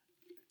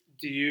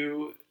 do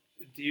you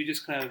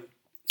just kind of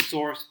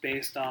source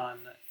based on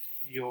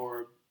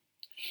your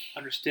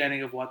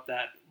understanding of what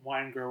that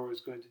wine grower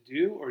is going to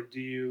do, or do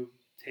you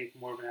take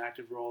more of an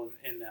active role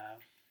in the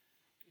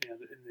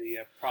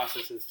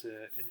processes to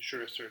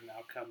ensure a certain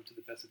outcome to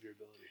the best of your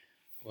ability?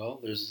 Well,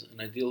 there's an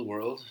ideal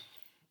world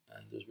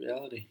and there's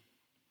reality.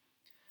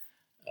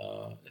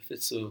 If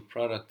it's a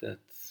product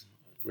that's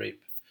a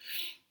grape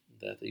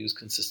that I use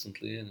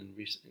consistently and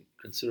in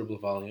considerable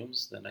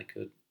volumes, then I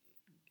could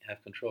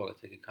have control. I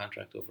take a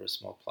contract over a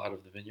small plot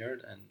of the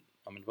vineyard and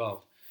I'm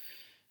involved.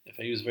 If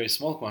I use very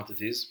small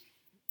quantities,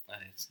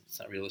 it's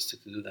not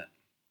realistic to do that.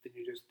 Then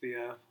you're just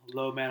the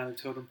low man on the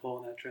totem pole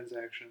in that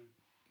transaction.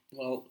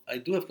 Well, I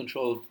do have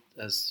control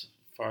as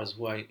far as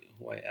who I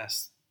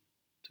ask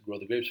to grow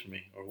the grapes for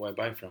me or who I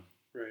buy from.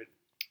 Right.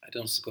 I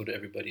don't just go to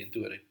everybody and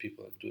do it. I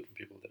do it from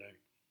people that I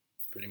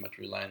pretty much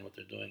rely on what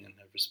they're doing and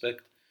have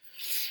respect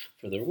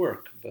for their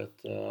work. But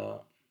a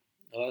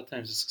lot of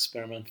times it's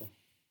experimental.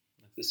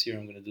 Like this year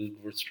I'm going to do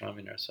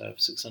Gewürztraminer, so I have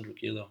 600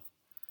 kilo.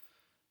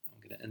 I'm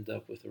going to end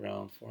up with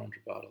around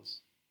 400 bottles.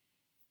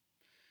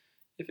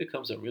 If it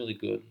comes out really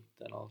good,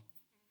 then I'll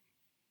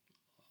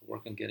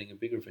work on getting a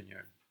bigger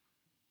vineyard.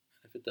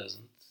 And if it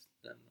doesn't,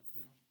 then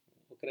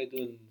what could I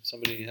do when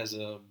somebody has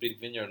a big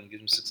vineyard and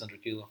gives me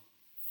 600 kilo?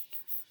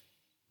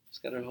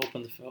 Just got to hope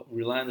and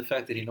rely on the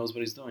fact that he knows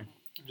what he's doing.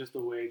 Just the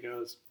way it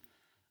goes.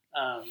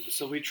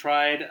 So we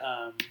tried.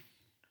 I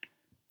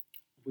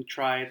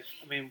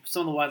mean,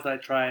 some of the wines that I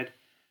tried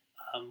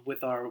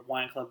with our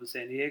wine club in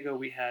San Diego,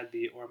 we had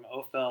the Orma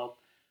Ophel,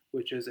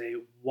 which is a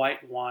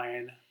white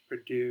wine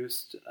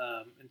produced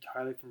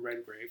entirely from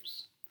red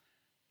grapes,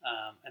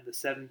 and the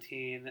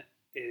 17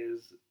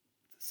 is a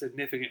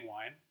significant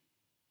wine.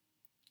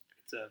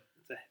 It's a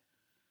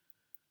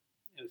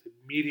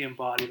medium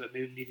body, but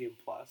maybe medium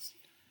plus.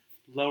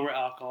 Lower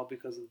alcohol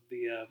because of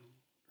the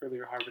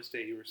earlier harvest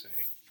date you were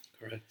saying.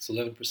 Correct. It's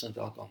 11%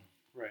 alcohol.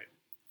 Right.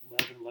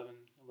 11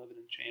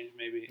 and change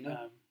maybe.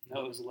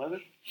 No, it was 11?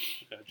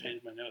 Okay, I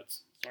changed my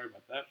notes. Sorry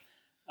about that.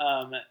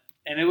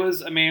 And it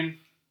was, I mean,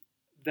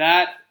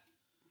 that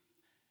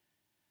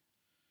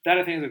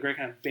I think is a great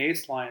kind of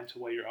baseline to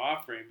what you're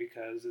offering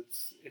because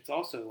it's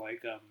also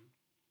like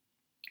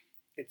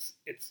it's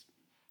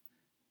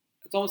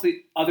almost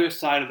the other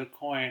side of the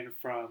coin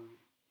from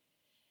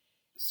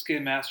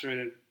skin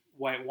macerated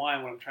white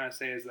wine. What I'm trying to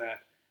say is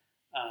that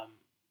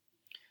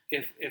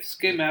if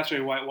skin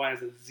macerated white wine is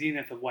the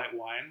zenith of white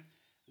wine,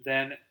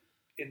 then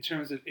in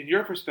terms of, in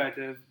your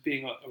perspective,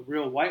 being a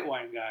real white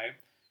wine guy,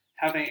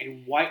 having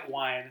a white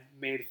wine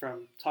made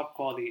from top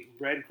quality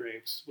red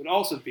grapes would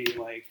also be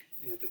like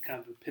the kind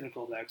of the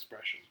pinnacle of that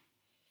expression.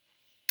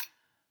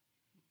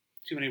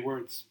 Too many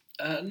words.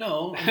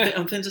 No,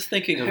 I'm just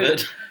thinking of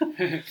it.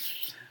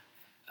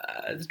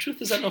 The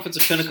truth is, I don't know if it's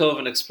a pinnacle of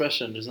an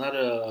expression. There's not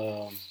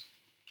a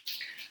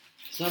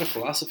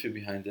philosophy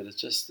behind it. It's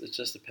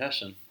just a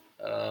passion.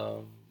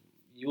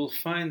 You will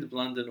find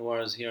Blanc de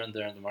Noirs here and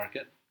there in the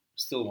market.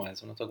 Still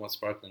wines. I'm not talking about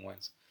sparkling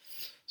wines.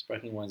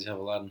 Sparkling wines you have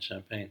a lot in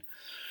Champagne.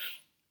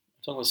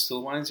 I'm talking about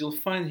still wines. You'll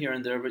find here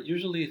and there, but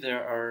usually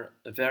there are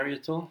a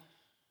varietal,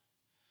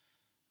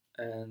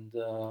 and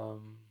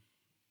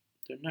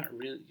they're not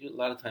really. A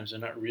lot of times they're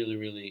not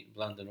really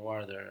Blanc de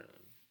Noir. They're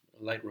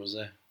light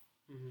rosé.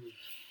 Mm-hmm.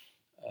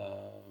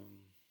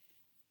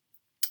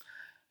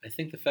 I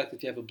think the fact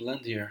that you have a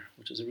blend here,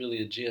 which is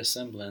really a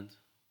GSM blend,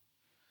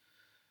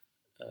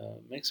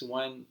 makes a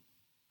wine,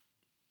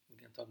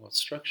 again, talking about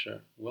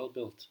structure, well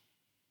built.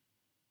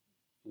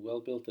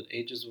 Well built, it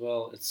ages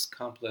well, it's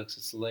complex,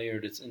 it's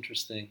layered, it's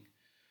interesting.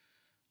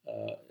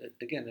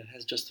 It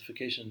has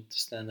justification to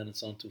stand on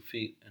its own 2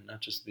 feet and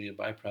not just be a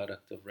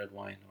byproduct of red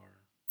wine or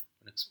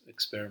an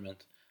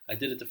experiment. I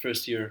did it the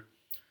first year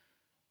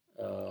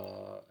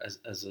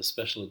as a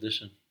special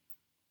edition,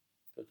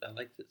 but I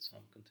liked it, so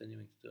I'm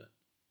continuing to do it.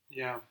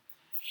 Yeah.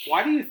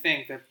 Why do you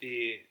think that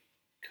the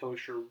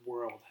kosher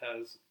world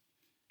has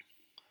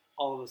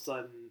all of a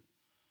sudden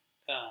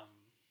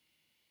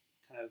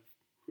kind of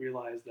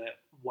realized that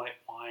white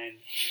wine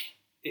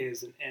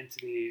is an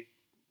entity,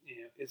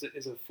 is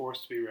a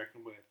force to be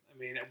reckoned with? I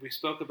mean, we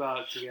spoke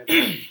about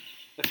together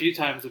a few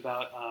times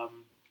about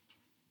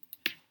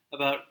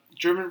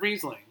German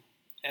Riesling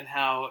and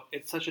how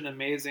it's such an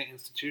amazing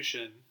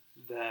institution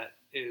that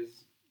is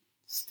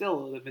still a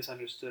little bit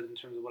misunderstood in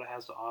terms of what it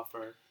has to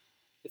offer.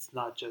 It's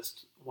not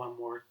just one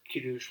more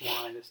kiddush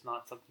wine. It's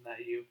not something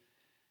that you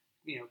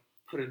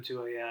put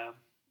into a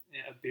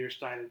beer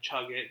stein and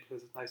chug it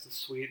because it's nice and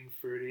sweet and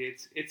fruity.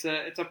 It's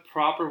a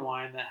proper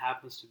wine that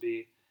happens to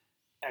be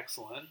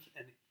excellent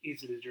and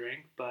easy to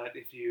drink. But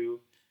if you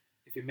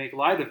make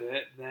light of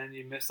it, then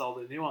you miss all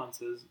the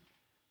nuances.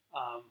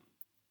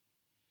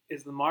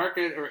 Is the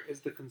market or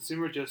is the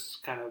consumer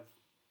just kind of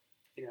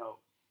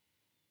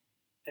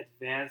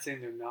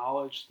advancing their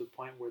knowledge to the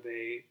point where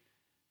they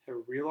have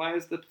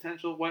realized the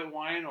potential of white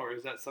wine, or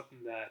is that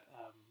something that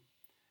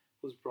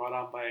was brought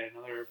on by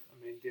another?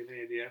 I mean, do you have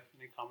any idea?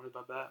 Any comment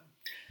about that?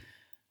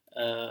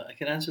 I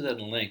can answer that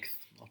in length.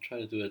 I'll try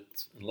to do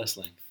it in less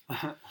length.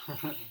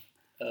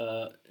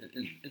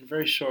 In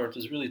very short,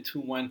 there's really 2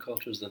 wine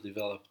cultures that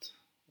developed.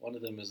 One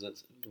of them is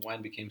that the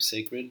wine became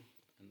sacred,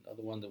 and the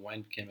other one, the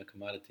wine became a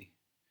commodity.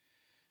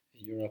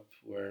 In Europe,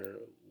 where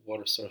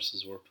water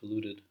sources were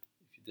polluted,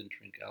 if you didn't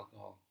drink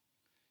alcohol,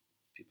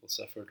 people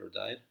suffered or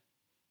died.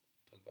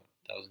 Talk about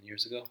 1,000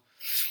 years ago.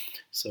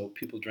 So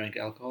people drank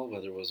alcohol,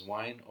 whether it was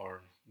wine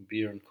or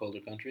beer in colder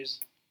countries.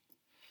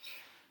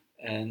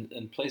 And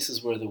in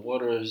places where the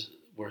waters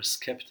were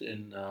kept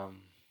in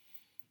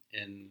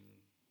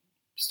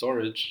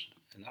storage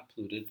and not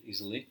polluted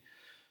easily,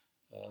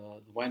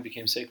 the wine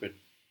became sacred.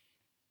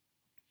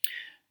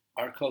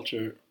 Our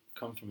culture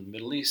come from the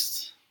Middle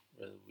East,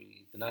 where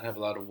we did not have a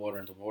lot of water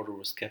and the water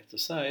was kept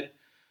aside.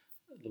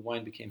 The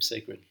wine became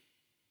sacred.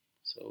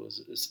 So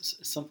it's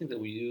something that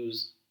we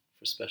use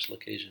for special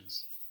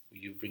occasions.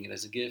 You bring it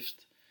as a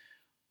gift.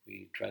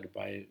 We try to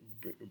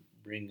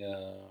bring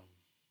a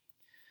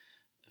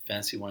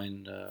fancy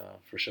wine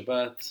for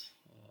Shabbat.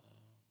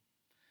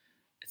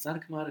 It's not a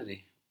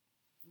commodity.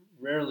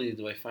 Rarely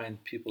do I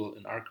find people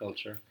in our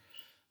culture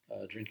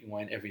drinking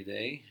wine every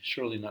day.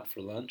 Surely not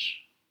for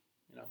lunch.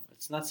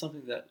 It's not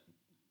something that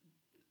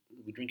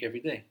we drink every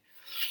day.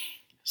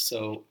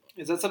 So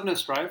is that something to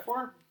strive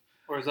for,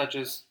 or is that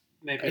just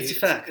maybe it's a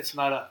fact? It's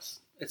not us.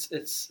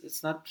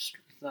 It's not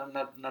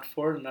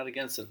for and not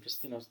against it.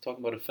 Just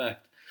talking about a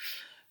fact.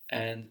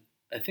 And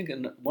I think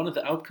one of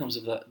the outcomes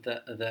of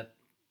that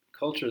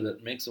culture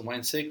that makes a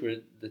wine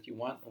sacred, that you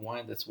want a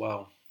wine that's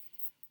wow,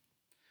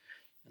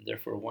 and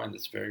therefore a wine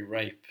that's very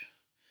ripe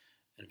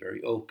and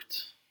very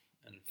oaked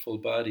and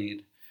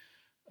full-bodied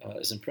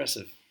is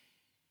impressive.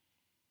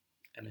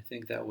 And I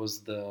think that was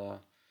the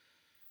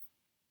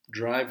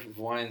drive of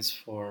wines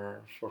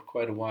for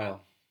quite a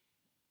while.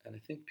 And I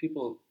think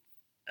people,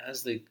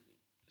 as they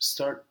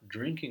start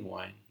drinking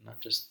wine, not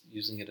just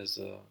using it as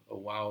a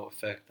wow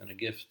effect and a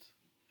gift,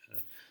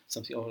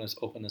 something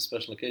open as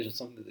special occasion,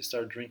 something that they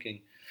start drinking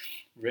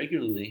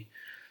regularly,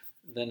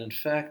 then in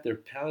fact their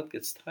palate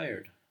gets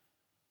tired.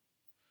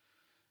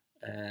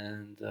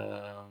 And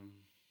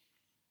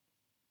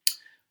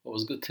what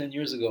was good 10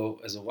 years ago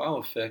as a wow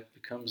effect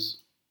becomes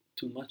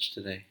too much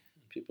today.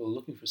 And people are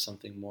looking for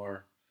something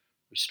more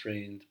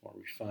restrained, more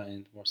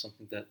refined, more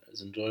something that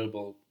is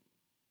enjoyable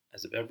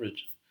as a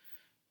beverage.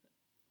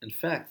 In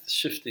fact,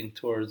 shifting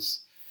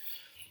towards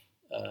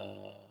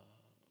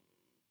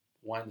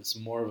wine that's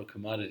more of a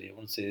commodity. I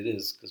wouldn't say it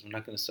is, because we're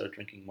not going to start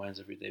drinking wines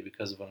every day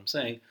because of what I'm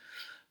saying.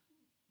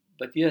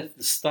 But yet,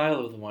 the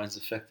style of the wine is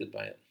affected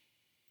by it.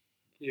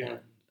 Yeah.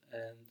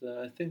 And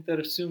I think that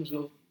assumes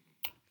what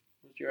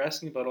you're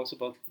asking about, also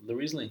about the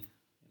Riesling.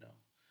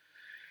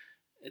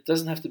 It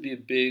doesn't have to be a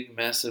big,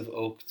 massive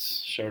oaked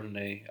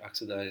Chardonnay,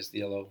 oxidized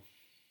yellow.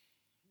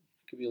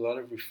 It could be a lot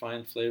of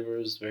refined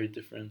flavors, very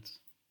different,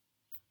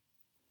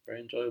 very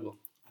enjoyable.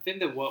 I think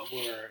that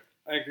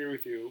I agree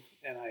with you,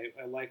 and I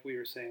like what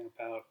you're saying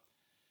about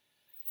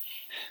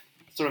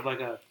sort of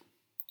like a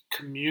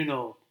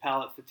communal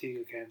palate fatigue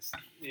against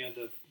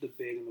the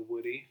big and the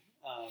woody.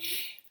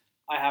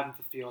 I happen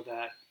to feel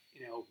that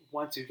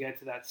once you get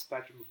to that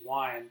spectrum of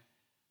wine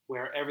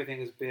where everything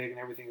is big and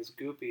everything is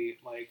goopy,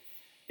 like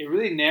it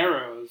really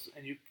narrows,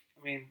 and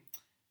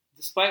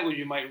despite what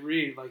you might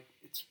read, like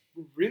it's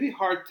really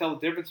hard to tell the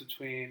difference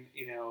between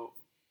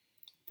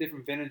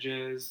different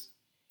vintages,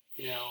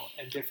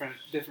 and different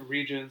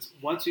regions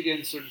once you get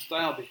in a certain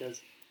style,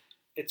 because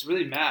it's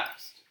really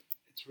masked.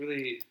 It's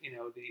really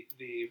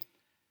the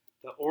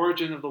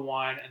origin of the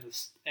wine and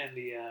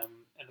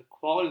the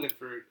quality of the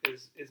fruit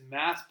is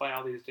masked by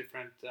all these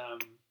different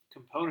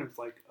components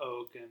like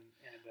oak and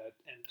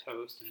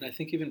toast. And I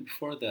think even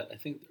before that, I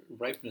think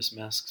ripeness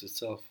masks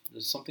itself.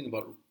 There's something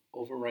about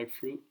overripe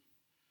fruit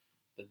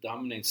that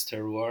dominates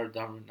terroir,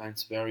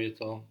 dominates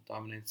varietal,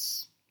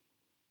 dominates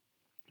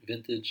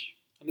vintage.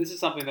 And this is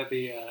something that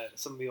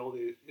some of the old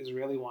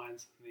Israeli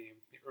wines in the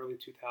early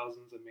 2000s.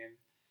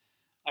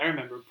 I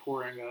remember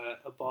pouring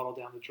a bottle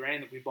down the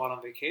drain that we bought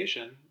on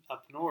vacation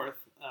up north.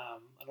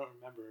 I don't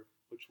remember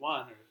which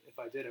one, or if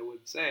I did, I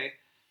wouldn't say.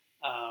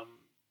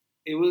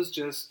 It was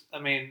just,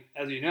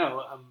 as you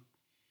know, I'm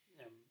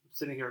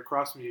sitting here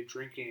across from you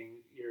drinking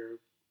your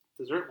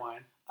dessert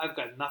wine. I've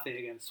got nothing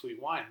against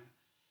sweet wine,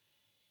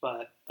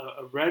 but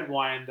a red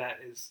wine that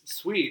is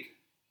sweet,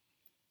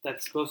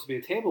 that's supposed to be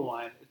a table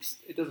wine,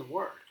 it doesn't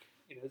work.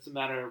 It doesn't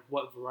matter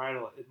what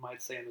varietal it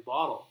might say in the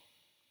bottle.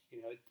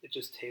 It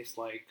just tastes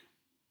like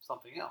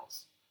something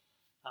else.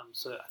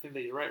 So I think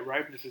that you're right.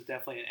 Ripeness is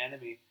definitely an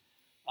enemy.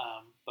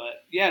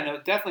 But yeah, no,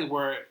 definitely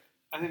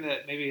I think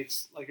that maybe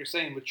it's, like you're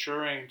saying,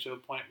 maturing to a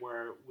point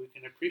where we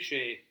can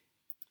appreciate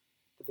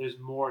that there's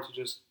more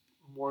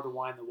to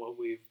wine than what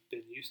we've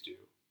been used to.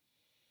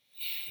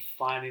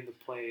 Finding the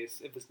place,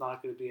 if it's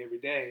not going to be every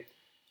day,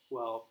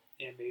 well,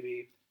 and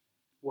maybe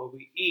what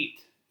we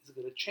eat is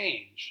going to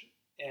change,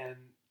 and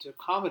to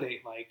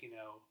accommodate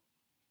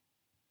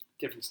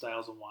different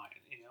styles of wine.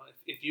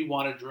 If you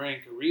want to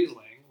drink a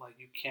Riesling, like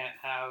you can't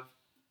have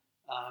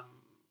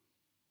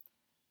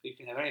you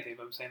can have anything,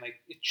 but I'm saying like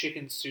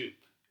chicken soup.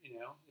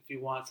 If you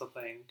want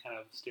something kind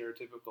of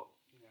stereotypical,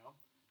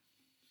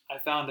 I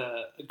found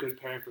a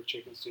good pairing for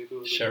chicken soup. It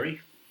was sherry.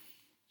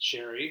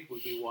 Sherry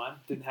would be one.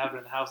 Didn't have it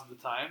in the house at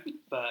the time,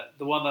 but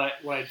the one that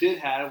I did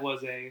have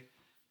was a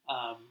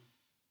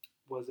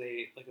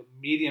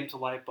medium to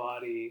light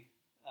body,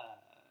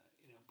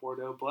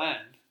 Bordeaux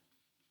blend,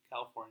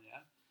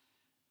 California,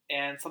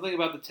 And something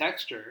about the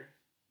texture,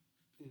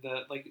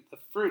 the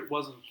fruit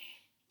wasn't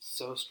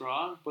so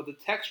strong, but the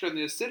texture and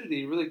the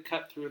acidity really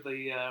cut through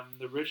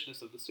the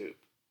richness of the soup.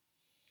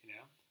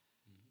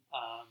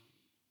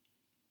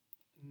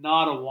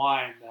 Not a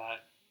wine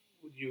that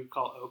you would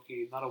call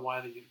oaky, not a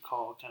wine that you'd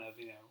call kind of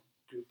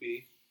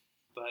goopy,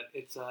 but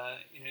it's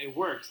it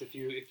works if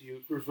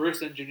you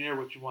reverse engineer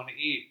what you want to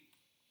eat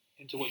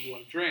into what you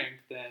want to drink,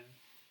 then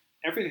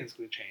everything's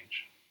going to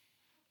change.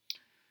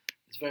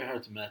 It's very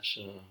hard to match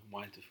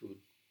wine to food.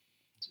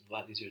 It's a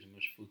lot easier to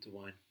match food to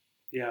wine.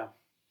 Yeah.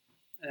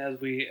 As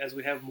we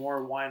have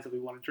more wines that we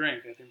want to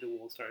drink, I think that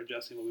we'll start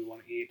adjusting what we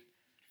want to eat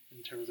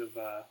in terms of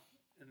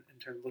in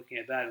terms of looking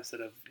at that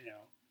instead of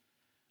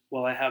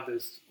well, I have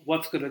this.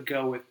 What's going to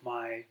go with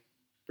my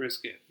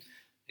brisket?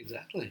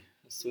 Exactly.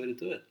 That's the way to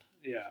do it.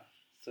 Yeah.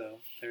 So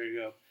there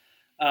you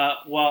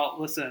go. Well,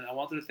 listen, I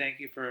wanted to thank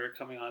you for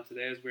coming on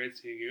today. It was great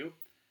seeing you.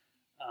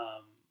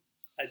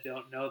 I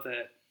don't know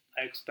that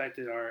I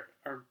expected our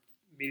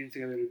meeting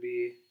together to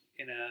be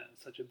in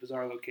such a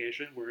bizarre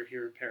location. We're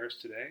here in Paris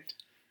today.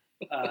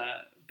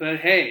 But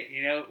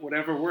hey,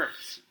 whatever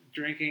works.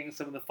 Drinking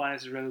some of the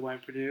finest Israeli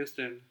wine produced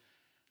and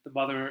the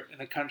mother in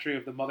the country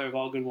of the mother of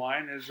all good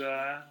wine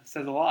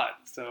says a lot.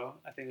 So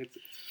I think it's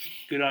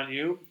good on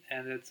you,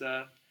 and it's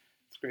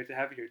great to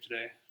have you here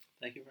today.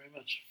 Thank you very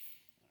much.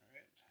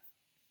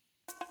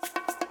 All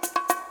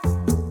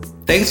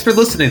right. Thanks for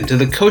listening to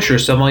the Kosher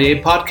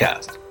Sommelier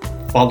Podcast.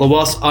 Follow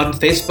us on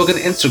Facebook and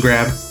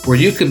Instagram, where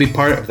you can be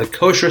part of the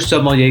Kosher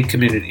Sommelier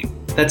community.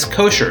 That's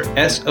kosher,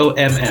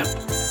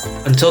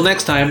 SOMM. Until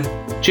next time,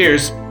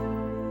 cheers.